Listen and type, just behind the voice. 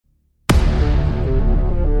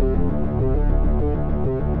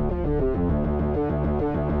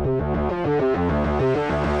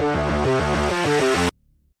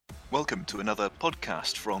welcome to another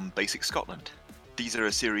podcast from Basics Scotland. These are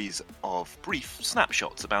a series of brief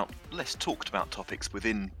snapshots about less talked about topics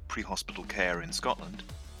within pre-hospital care in Scotland,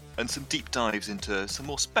 and some deep dives into some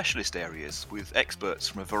more specialist areas with experts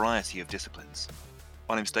from a variety of disciplines.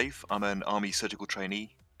 My name's Dave, I'm an Army surgical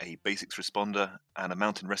trainee, a basics responder and a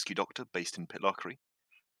mountain rescue doctor based in Pitlochry.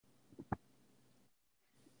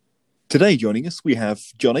 Today joining us we have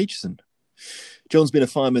John Aitchison. John's been a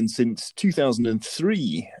fireman since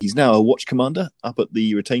 2003. He's now a watch commander up at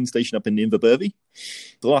the Retain station up in Inverbervie.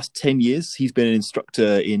 The last 10 years he's been an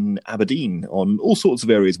instructor in Aberdeen on all sorts of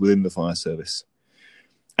areas within the fire service.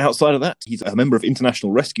 Outside of that, he's a member of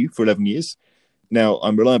International Rescue for 11 years. Now,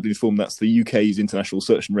 I'm reliably informed that's the UK's International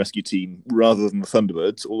Search and Rescue Team rather than the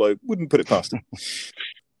Thunderbirds, although wouldn't put it past him.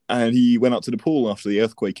 And he went out to Nepal after the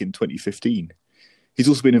earthquake in 2015. He's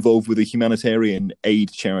also been involved with the humanitarian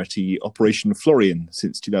aid charity Operation Florian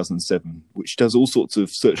since 2007, which does all sorts of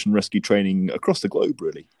search and rescue training across the globe,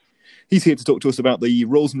 really. He's here to talk to us about the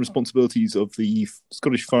roles and responsibilities of the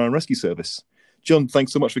Scottish Fire and Rescue Service. John,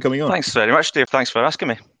 thanks so much for coming on. Thanks very much, Dave. Thanks for asking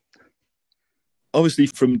me. Obviously,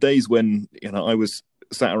 from days when I was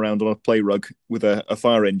sat around on a play rug with a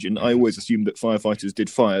fire engine, I always assumed that firefighters did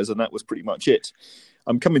fires, and that was pretty much it.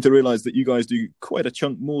 I'm coming to realise that you guys do quite a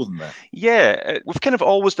chunk more than that. Yeah, we've kind of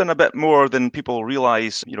always done a bit more than people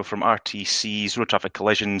realise, from RTCs, road traffic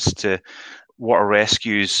collisions, to water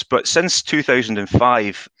rescues. But since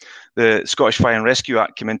 2005, the Scottish Fire and Rescue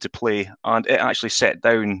Act came into play, and it actually set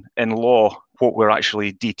down in law what we're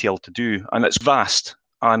actually detailed to do. And it's vast.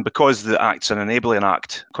 And because the Act's an enabling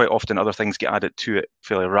act, quite often other things get added to it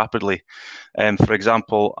fairly rapidly. For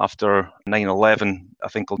example, after 9/11, I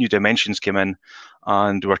think new dimensions came in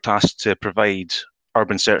and were tasked to provide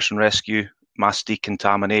urban search and rescue, mass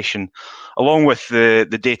decontamination, along with the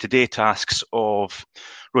day-to-day tasks of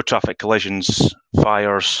road traffic collisions,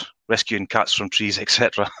 fires, rescuing cats from trees,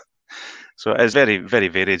 etc. So it's very, very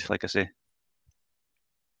varied, like I say.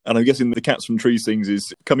 And I'm guessing the cats from trees things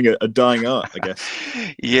is becoming a dying art, I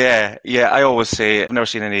guess. Yeah. I always say I've never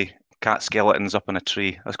seen any cat skeletons up in a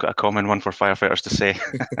tree. That's quite a common one for firefighters to say.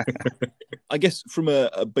 I guess from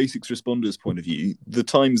a basics responders point of view, the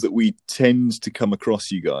times that we tend to come across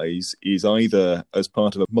you guys is either as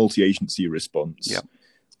part of a multi-agency response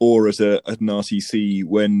or as an RTC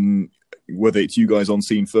when, whether it's you guys on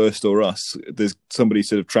scene first or us, there's somebody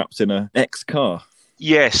sort of trapped in an X car.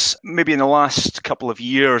 Yes, maybe in the last couple of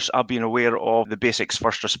years, I've been aware of the basics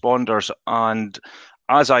first responders. And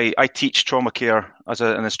as I teach trauma care as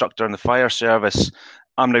an instructor in the fire service,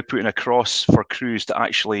 I'm now putting across for crews to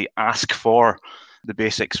actually ask for the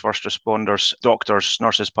basics first responders, doctors,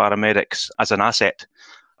 nurses, paramedics as an asset.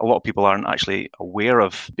 A lot of people aren't actually aware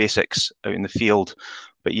of basics out in the field.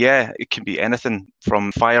 But yeah, it can be anything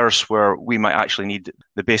from fires where we might actually need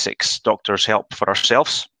the basics doctors' help for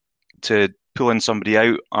ourselves to pulling somebody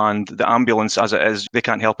out, and the ambulance, as it is, they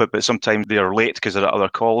can't help it, but sometimes they are late because they're at other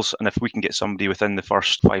calls. And if we can get somebody within the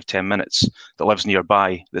first 5-10 minutes that lives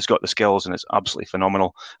nearby, that's got the skills, and it's absolutely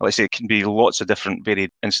phenomenal. Like I say, it can be lots of different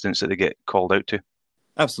varied incidents that they get called out to.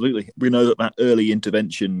 Absolutely. We know that early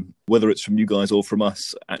intervention, whether it's from you guys or from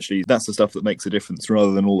us, actually, that's the stuff that makes a difference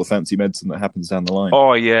rather than all the fancy medicine that happens down the line.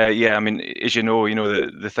 Oh, yeah. I mean, as you know,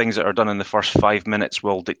 the things that are done in the first 5 minutes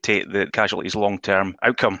will dictate the casualty's long-term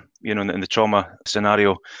outcome, in the trauma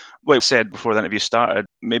scenario. Like I said before the interview started,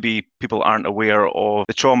 maybe people aren't aware of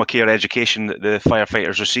the trauma care education that the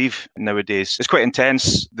firefighters receive nowadays. It's quite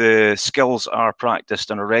intense. The skills are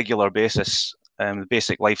practiced on a regular basis. The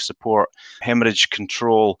basic life support, hemorrhage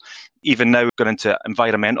control, even now going into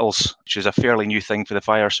environmentals, which is a fairly new thing for the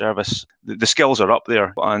fire service. The skills are up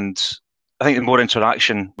there, and I think the more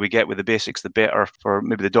interaction we get with the basics, the better for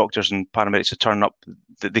maybe the doctors and paramedics to turn up,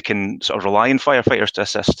 that they can sort of rely on firefighters to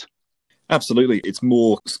assist. Absolutely. It's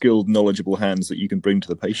more skilled, knowledgeable hands that you can bring to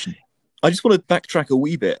the patient. I just want to backtrack a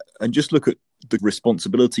wee bit and just look at the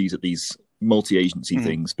responsibilities of these multi-agency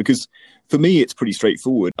things, because for me it's pretty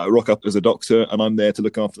straightforward. I rock up as a doctor and I'm there to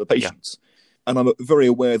look after the patients. And I'm very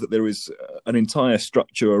aware that there is an entire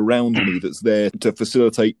structure around me that's there to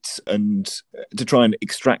facilitate and to try and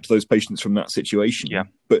extract those patients from that situation.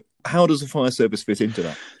 But how does the fire service fit into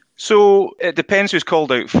that? So it depends who's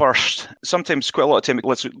called out first. Sometimes, quite a lot of time,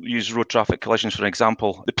 let's use road traffic collisions for an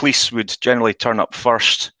example. The police would generally turn up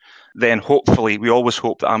first. Then hopefully, we always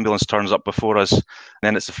hope the ambulance turns up before us, and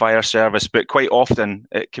then it's the fire service. But quite often,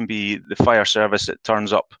 it can be the fire service that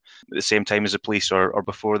turns up at the same time as the police or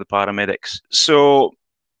before the paramedics. So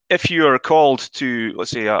if you're called to,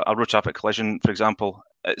 let's say, a road traffic collision, for example,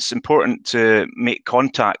 it's important to make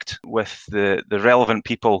contact with the relevant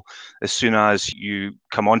people as soon as you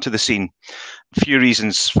come onto the scene. A few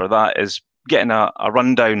reasons for that is getting a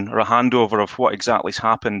rundown or a handover of what exactly's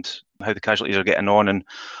happened, how the casualties are getting on,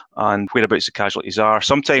 and whereabouts the casualties are.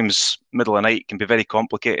 Sometimes middle of the night can be very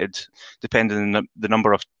complicated depending on the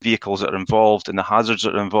number of vehicles that are involved and the hazards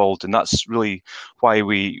that are involved, and that's really why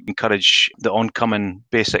we encourage the oncoming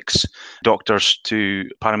basics doctors to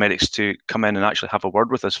paramedics to come in and actually have a word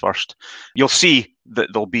with us first. You'll see that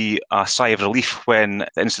there'll be a sigh of relief when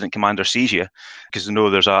the incident commander sees you, because they know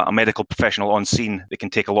there's a medical professional on scene that can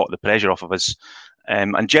take a lot of the pressure off of us.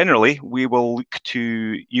 And generally, we will look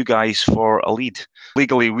to you guys for a lead.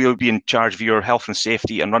 Legally, we'll be in charge of your health and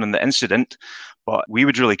safety and running the incident, but we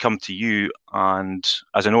would really come to you, and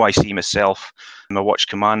as an OIC myself, I'm a watch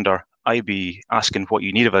commander, I'd be asking what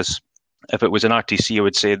you need of us. If it was an RTC, I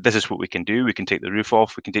would say, this is what we can do. We can take the roof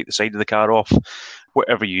off. We can take the side of the car off,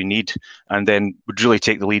 whatever you need. And then would really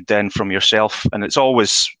take the lead then from yourself. And it's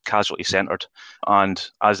always casualty centred. And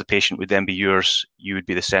as the patient would then be yours, you would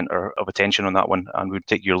be the centre of attention on that one and would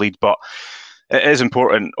take your lead. But it is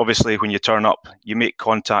important, obviously, when you turn up, you make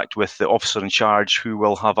contact with the officer in charge, who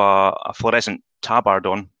will have a fluorescent tabard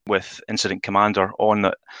on with incident commander on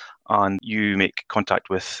it. And you make contact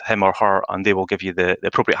with him or her, and they will give you the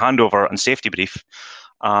appropriate handover and safety brief,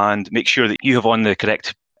 and make sure that you have on the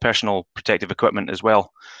correct personal protective equipment as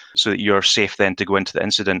well, so that you're safe then to go into the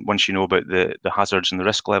incident once you know about the hazards and the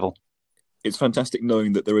risk level. It's fantastic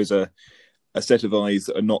knowing that there is a set of eyes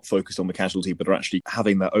that are not focused on the casualty, but are actually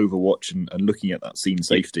having that overwatch and looking at that scene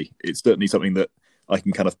safety. It's certainly something that I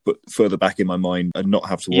can kind of put further back in my mind and not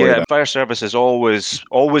have to worry about. Yeah, fire service has always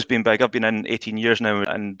been big. I've been in 18 years now,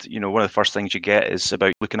 and one of the first things you get is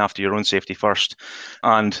about looking after your own safety first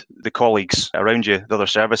and the colleagues around you, the other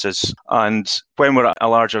services. And when we're at a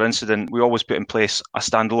larger incident, we always put in place a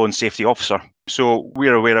standalone safety officer. So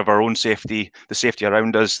we're aware of our own safety, the safety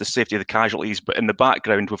around us, the safety of the casualties, but in the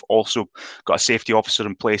background, we've also got a safety officer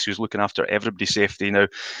in place who's looking after everybody's safety. Now,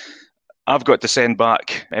 I've got to send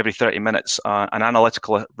back every 30 minutes an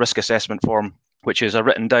analytical risk assessment form, which is a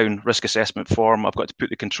written down risk assessment form. I've got to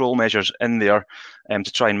put the control measures in there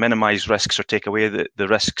to try and minimise risks or take away the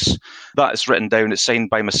risks. That is written down, it's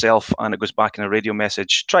signed by myself, and it goes back in a radio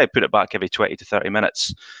message. Try to put it back every 20 to 30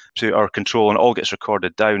 minutes to our control, and it all gets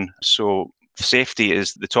recorded down. So safety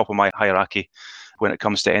is the top of my hierarchy when it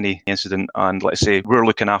comes to any incident. And like I say, we're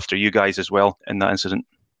looking after you guys as well in that incident.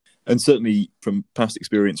 And certainly from past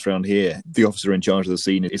experience around here, the officer in charge of the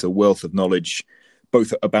scene is a wealth of knowledge,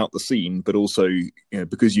 both about the scene, but also,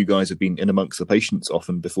 because you guys have been in amongst the patients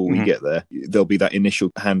often before we get there, there'll be that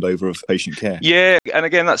initial handover of patient care. Yeah, and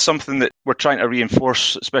again, that's something that we're trying to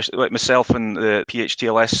reinforce, especially like myself and the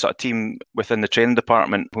PHTLS sort of team within the training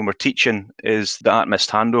department when we're teaching, is that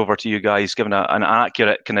missed handover to you guys, giving an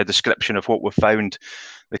accurate kind of description of what we've found,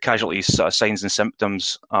 the casualties sort of signs and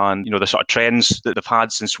symptoms, and the sort of trends that they've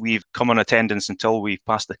had since we've come on attendance until we've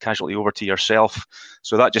passed the casualty over to yourself.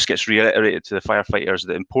 So that just gets reiterated to the firefighters,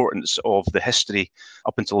 the importance of the history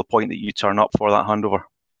up until the point that you turn up for that handover.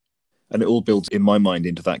 And it all builds, in my mind,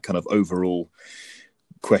 into that kind of overall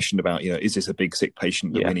question about, is this a big sick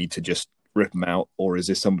patient that we need to just rip them out, or is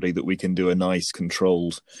this somebody that we can do a nice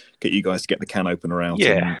controlled, get you guys to get the can opener out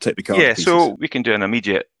and take the car to pieces? So we can do an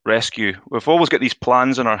immediate rescue. We've always got these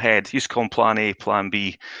plans in our head. Used to call them plan A, plan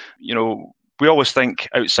B. We always think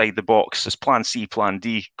outside the box. There's plan C, plan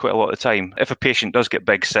D quite a lot of the time. If a patient does get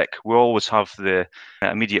big sick, we always have the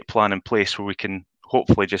immediate plan in place where we can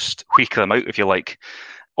hopefully just wheak them out, if you like.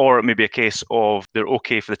 Or it may be a case of they're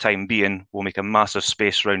okay for the time being, we'll make a massive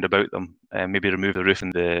space round about them, and maybe remove the roof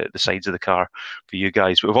and the sides of the car for you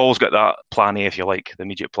guys. But we've always got that plan A, if you like, the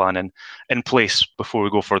immediate plan in place before we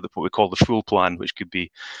go for what we call the full plan, which could be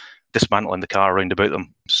dismantling the car round about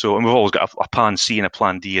them. So, and we've always got a plan C and a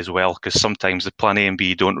plan D as well, because sometimes the plan A and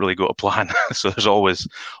B don't really go to plan. So there's always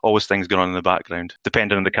things going on in the background,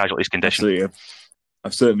 depending on the casualty's condition. Absolutely.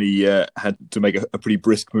 I've certainly had to make a pretty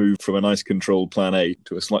brisk move from a nice controlled plan A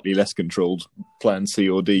to a slightly less controlled plan C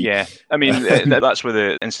or D. Yeah, I mean, that's where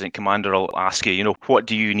the incident commander will ask you, what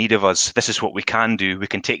do you need of us? This is what we can do. We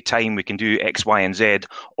can take time. We can do X, Y, and Z.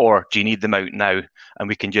 Or do you need them out now? And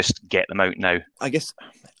we can just get them out now. I guess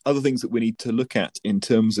other things that we need to look at in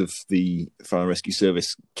terms of the fire and rescue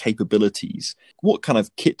service capabilities. What kind of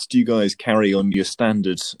kit do you guys carry on your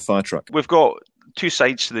standard fire truck? We've got two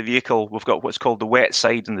sides to the vehicle. We've got what's called the wet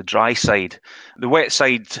side and the dry side. The wet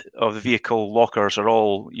side of the vehicle lockers are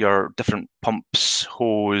all your different pumps,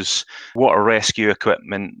 hose, water rescue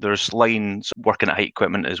equipment. There's lines, working at height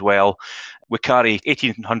equipment as well. We carry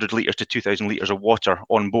 1,800 litres to 2,000 litres of water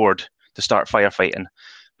on board to start firefighting.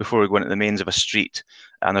 before we go into the mains of a street.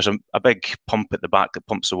 And there's a big pump at the back that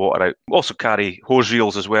pumps the water out. We also carry hose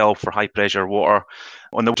reels as well for high pressure water.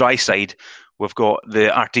 On the dry side, we've got the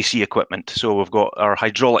RTC equipment. So we've got our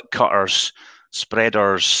hydraulic cutters,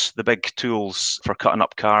 spreaders, the big tools for cutting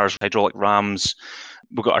up cars, hydraulic rams.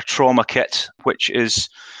 We've got our trauma kit, which is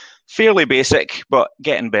fairly basic, but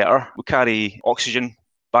getting better. We carry oxygen,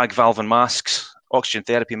 bag valve and masks, oxygen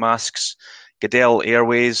therapy masks, Goodell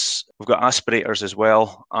Airways. We've got aspirators as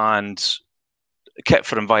well, and a kit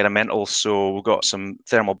for environmentals. So we've got some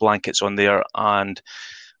thermal blankets on there, and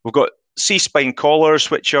we've got C-spine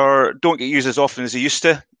collars, which don't get used as often as they used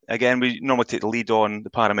to. Again, we normally take the lead on the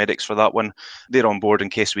paramedics for that one. They're on board in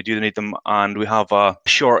case we do need them. And we have a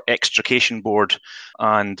short extrication board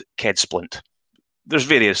and KED splint. There's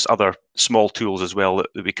various other small tools as well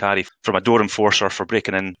that we carry, from a door enforcer for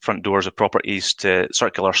breaking in front doors of properties to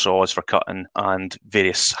circular saws for cutting and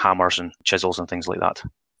various hammers and chisels and things like that.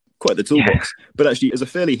 Quite the toolbox. Yeah. But actually, there's a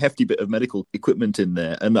fairly hefty bit of medical equipment in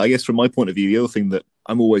there. And I guess from my point of view, the other thing that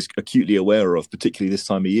I'm always acutely aware of, particularly this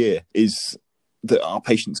time of year, is that our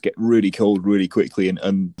patients get really cold really quickly.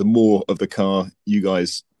 And the more of the car you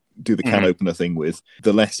guys do the can opener thing with,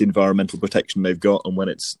 the less environmental protection they've got. And when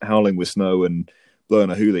it's howling with snow and blowing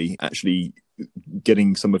a hoolie, actually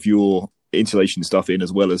getting some of your insulation stuff in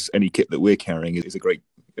as well as any kit that we're carrying is a great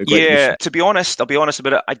mission. To be honest, I'll be honest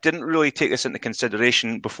about it. I didn't really take this into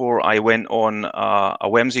consideration before I went on a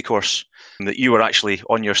WEMSI course that you were actually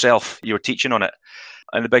on yourself. You were teaching on it.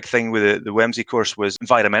 And the big thing with the WEMSI course was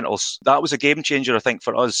environmentals. That was a game changer, I think,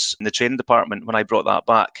 for us in the training department when I brought that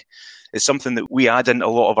back. It's something that we add in a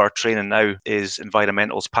lot of our training now is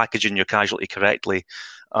environmentals, packaging your casualty correctly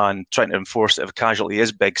and trying to enforce that if a casualty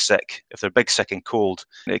is big sick, if they're big sick and cold,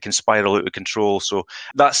 it can spiral out of control. So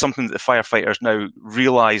that's something that the firefighters now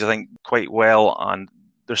realise, I think, quite well, and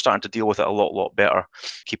they're starting to deal with it a lot better,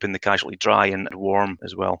 keeping the casualty dry and warm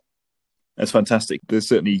as well. That's fantastic. There's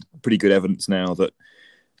certainly pretty good evidence now that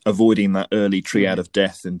avoiding that early triad of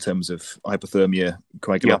death in terms of hypothermia,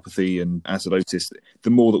 coagulopathy and acidosis, the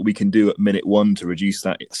more that we can do at minute one to reduce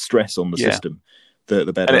that stress on the system,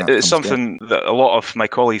 the better. And it's something that a lot of my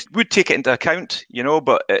colleagues would take it into account,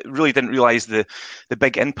 but it really didn't realise the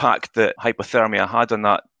big impact that hypothermia had on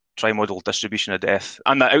that trimodal distribution of death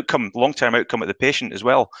and that outcome, long-term outcome of the patient as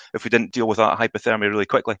well, if we didn't deal with that hypothermia really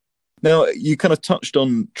quickly. Now, you kind of touched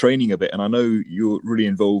on training a bit, and I know you're really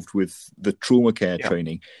involved with the trauma care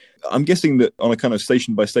training. I'm guessing that on a kind of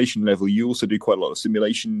station-by-station level, you also do quite a lot of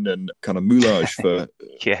simulation and kind of moulage for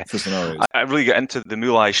scenarios. I really got into the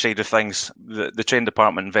moulage side of things. The training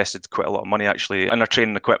department invested quite a lot of money, actually, in our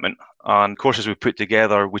training equipment. And courses we put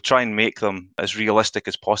together, we try and make them as realistic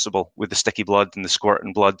as possible with the sticky blood and the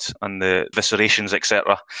squirting blood and the viscerations,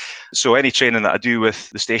 etc. So any training that I do with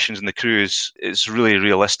the stations and the crews is really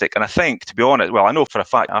realistic. And I think, to be honest, I know for a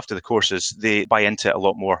fact after the courses, they buy into it a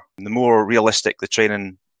lot more. And the more realistic the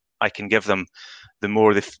training I can give them, the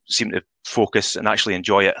more they seem to focus and actually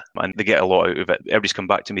enjoy it, and they get a lot out of it. Everybody's come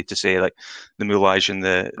back to me to say like the moulage and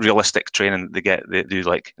the realistic training they do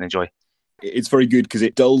like and enjoy. It's very good because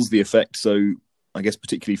it dulls the effect. So I guess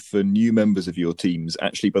particularly for new members of your teams,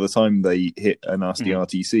 actually by the time they hit a nasty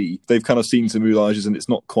RTC, they've kind of seen some moulages and it's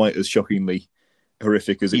not quite as shockingly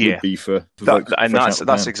horrific as it would be for folks. And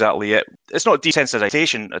that's exactly it. It's not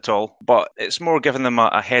desensitization at all, but it's more giving them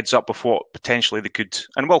a heads up of what potentially they could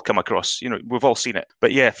and will come across. We've all seen it.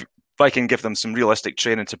 But yeah, if I can give them some realistic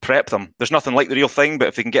training to prep them, there's nothing like the real thing, but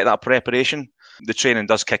if they can get that preparation, the training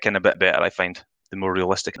does kick in a bit better, I find, the more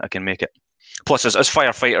realistic I can make it. Plus, as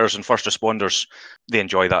firefighters and first responders, they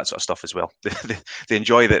enjoy that sort of stuff as well. They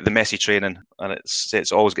enjoy the messy training, and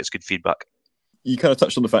it's always gets good feedback. You kind of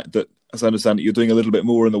touched on the fact that, as I understand it, you're doing a little bit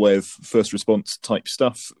more in the way of first response type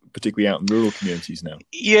stuff, particularly out in rural communities now.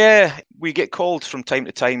 Yeah, we get called from time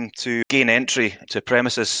to time to gain entry to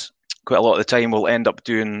premises. Quite a lot of the time we'll end up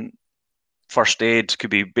doing first aid, could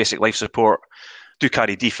be basic life support, do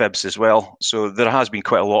carry defibs as well. So there has been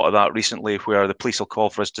quite a lot of that recently where the police will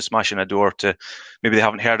call for us to smash in a door to, maybe they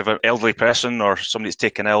haven't heard of an elderly person or somebody's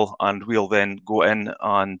taken ill, and we'll then go in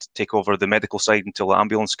and take over the medical side until the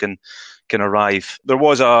ambulance can arrive. There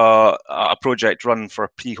was a project run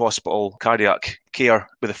for pre-hospital cardiac care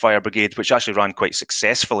with the fire brigade, which actually ran quite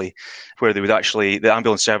successfully, where the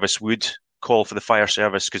ambulance service would call for the fire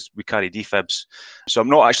service because we carry defibs. So I'm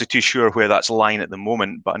not actually too sure where that's lying at the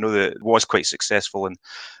moment, but I know that it was quite successful and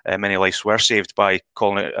many lives were saved by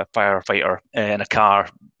calling out a firefighter in a car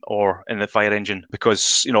or in the fire engine,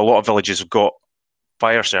 because a lot of villages have got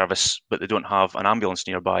fire service, but they don't have an ambulance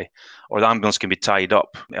nearby, or the ambulance can be tied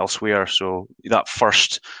up elsewhere. So that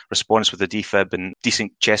first response with the defib and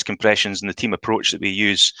decent chest compressions and the team approach that we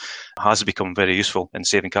use has become very useful in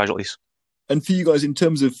saving casualties. And for you guys, in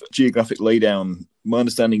terms of geographic laydown, my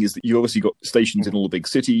understanding is that you obviously got stations in all the big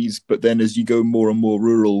cities, but then as you go more and more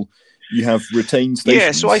rural, you have retained stations.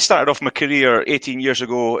 Yeah, so I started off my career 18 years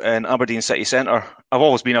ago in Aberdeen city centre. I've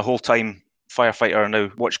always been a whole-time firefighter,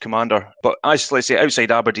 now watch commander. But as, let's say,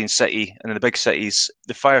 outside Aberdeen city and in the big cities,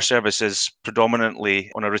 the fire service is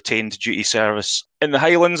predominantly on a retained duty service. In the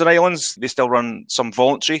Highlands and Islands, they still run some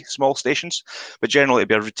voluntary small stations, but generally it'd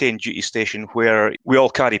be a retained duty station where we all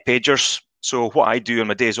carry pagers. So what I do on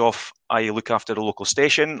my days off, I look after the local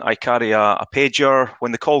station. I carry a pager.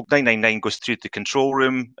 When the call 999 goes through to the control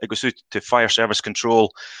room, it goes through to fire service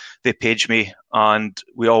control. They page me and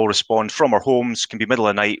we all respond from our homes, can be middle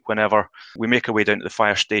of the night, whenever. We make our way down to the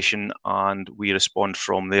fire station and we respond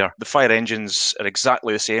from there. The fire engines are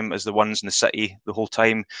exactly the same as the ones in the city the whole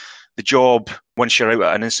time. The job, once you're out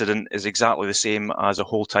at an incident, is exactly the same as a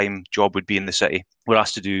whole-time job would be in the city. We're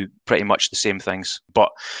asked to do pretty much the same things. But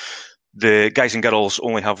the guys and girls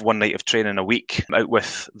only have one night of training a week out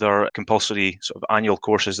with their compulsory sort of annual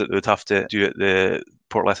courses that they would have to do at the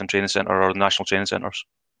Portlethen Training Centre or the National Training Centres.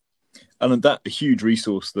 And that a huge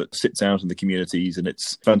resource that sits out in the communities, and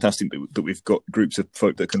it's fantastic that we've got groups of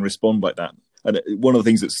folk that can respond like that. And one of the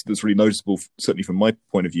things that's really noticeable, certainly from my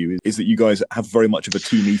point of view, is that you guys have very much of a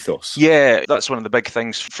team ethos. Yeah, that's one of the big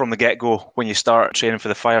things from the get-go. When you start training for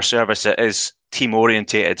the fire service, it is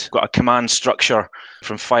team-orientated. Got a command structure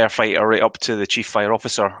from firefighter right up to the chief fire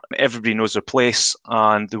officer. Everybody knows their place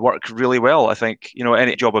and they work really well. I think,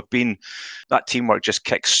 any job I've been, that teamwork just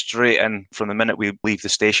kicks straight in from the minute we leave the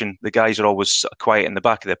station. The guys are always quiet in the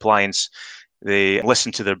back of the appliance. They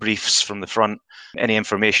listen to their briefs from the front. Any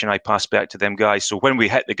information I pass back to them guys. So when we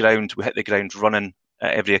hit the ground running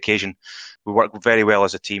at every occasion. We work very well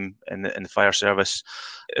as a team in the fire service.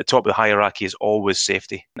 At the top of the hierarchy is always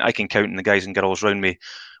safety. I can count on the guys and girls around me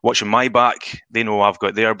watching my back. They know I've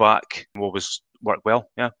got their back. We always work well,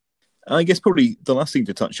 yeah. I guess probably the last thing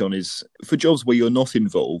to touch on is, for jobs where you're not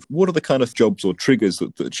involved, what are the kind of jobs or triggers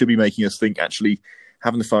that should be making us think, actually,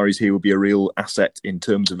 having the fireys here will be a real asset in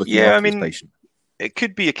terms of looking after this patient? It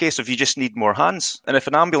could be a case of you just need more hands. And if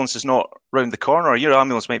an ambulance is not round the corner, your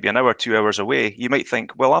ambulance might be an hour, 2 hours away, you might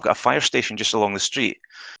think, well, I've got a fire station just along the street.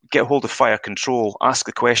 Get hold of fire control, ask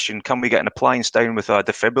the question, can we get an appliance down with a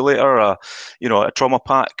defibrillator, a trauma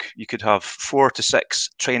pack? You could have 4 to 6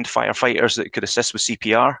 trained firefighters that could assist with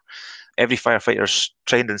CPR. Every firefighter's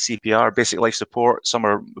trained in CPR, basic life support. Some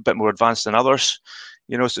are a bit more advanced than others.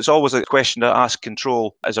 So it's always a question to ask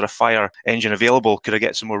control, is there a fire engine available? Could I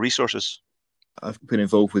get some more resources? I've been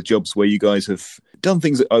involved with jobs where you guys have done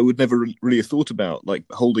things that I would never really have thought about, like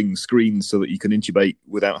holding screens so that you can intubate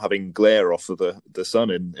without having glare off of the sun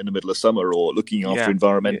in the middle of summer, or looking after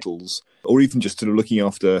environmentals, or even just sort of looking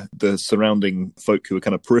after the surrounding folk who are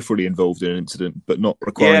kind of peripherally involved in an incident but not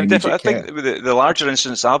requiring immediate care. I think the larger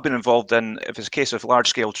incidents I've been involved in, if it's a case of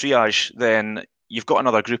large-scale triage, then you've got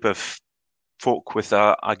another group of folk with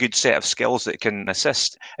a good set of skills that can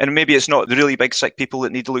assist. And maybe it's not the really big sick people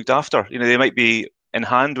that need to looked after. They might be in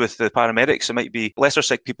hand with the paramedics. It might be lesser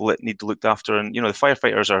sick people that need to looked after. And, the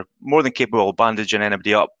firefighters are more than capable of bandaging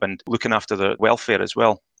anybody up and looking after their welfare as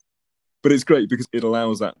well. But it's great because it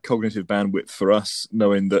allows that cognitive bandwidth for us,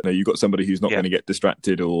 knowing that you've got somebody who's not going to get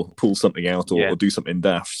distracted or pull something out or do something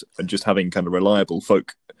daft, and just having kind of reliable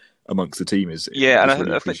folk amongst the team is and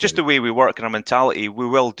really I think just the way we work and our mentality, we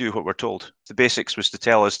will do what we're told. The basics was to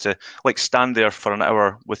tell us to stand there for an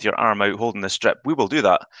hour with your arm out holding the strip. We will do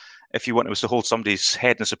that. If you want us to hold somebody's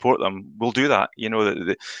head and support them, we'll do that.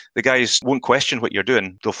 The guys won't question what you're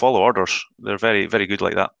doing. They'll follow orders. They're very, very good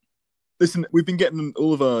like that. Listen, we've been getting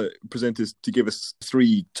all of our presenters to give us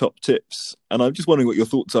 3 top tips, and I'm just wondering what your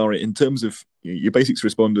thoughts are in terms of your basics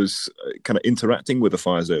responders kind of interacting with the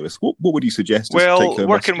fire service. What would you suggest? Well,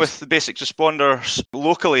 working with the basics responders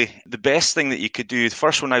locally, the best thing that you could do, the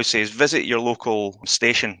first one I would say, is visit your local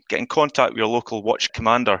station, get in contact with your local watch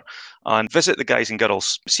commander, and visit the guys and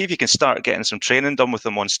girls. See if you can start getting some training done with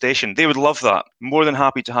them on station. They would love that. More than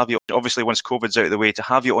happy to have you, obviously once COVID's out of the way, to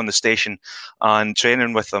have you on the station and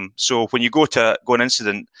training with them. So when you go an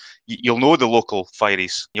incident, you'll know the local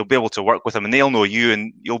fireys. You'll be able to work with them and they'll know you,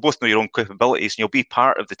 and you'll both know your own capabilities and you'll be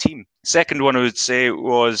part of the team. Second one I would say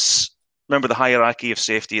was, remember the hierarchy of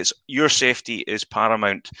safety. It's your safety is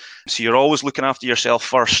paramount. So you're always looking after yourself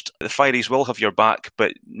first. The fireys will have your back,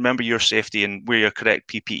 but remember your safety and wear your correct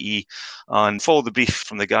PPE and follow the brief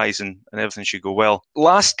from the guys, and everything should go well.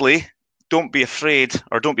 Lastly, don't be afraid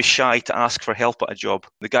or don't be shy to ask for help at a job.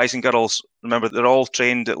 The guys and girls, remember, they're all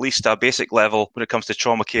trained at least at a basic level when it comes to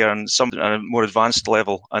trauma care, and some at a more advanced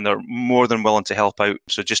level, and they're more than willing to help out.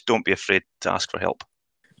 So just don't be afraid to ask for help.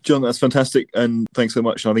 John, that's fantastic, and thanks so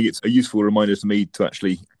much. I think it's a useful reminder to me to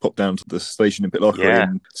actually pop down to the station in Pitlochry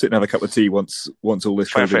and sit and have a cup of tea once all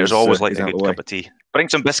this COVID Firefighters always like is a out good the way. cup of tea. Bring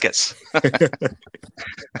some biscuits.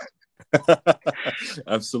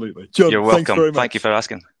 Absolutely. John, you're welcome. Thanks very much. Thank you for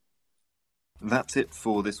asking. That's it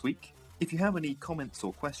for this week. If you have any comments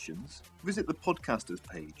or questions, visit the podcasters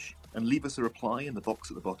page and leave us a reply in the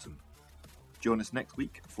box at the bottom. Join us next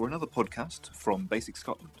week for another podcast from Basic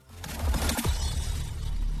Scotland.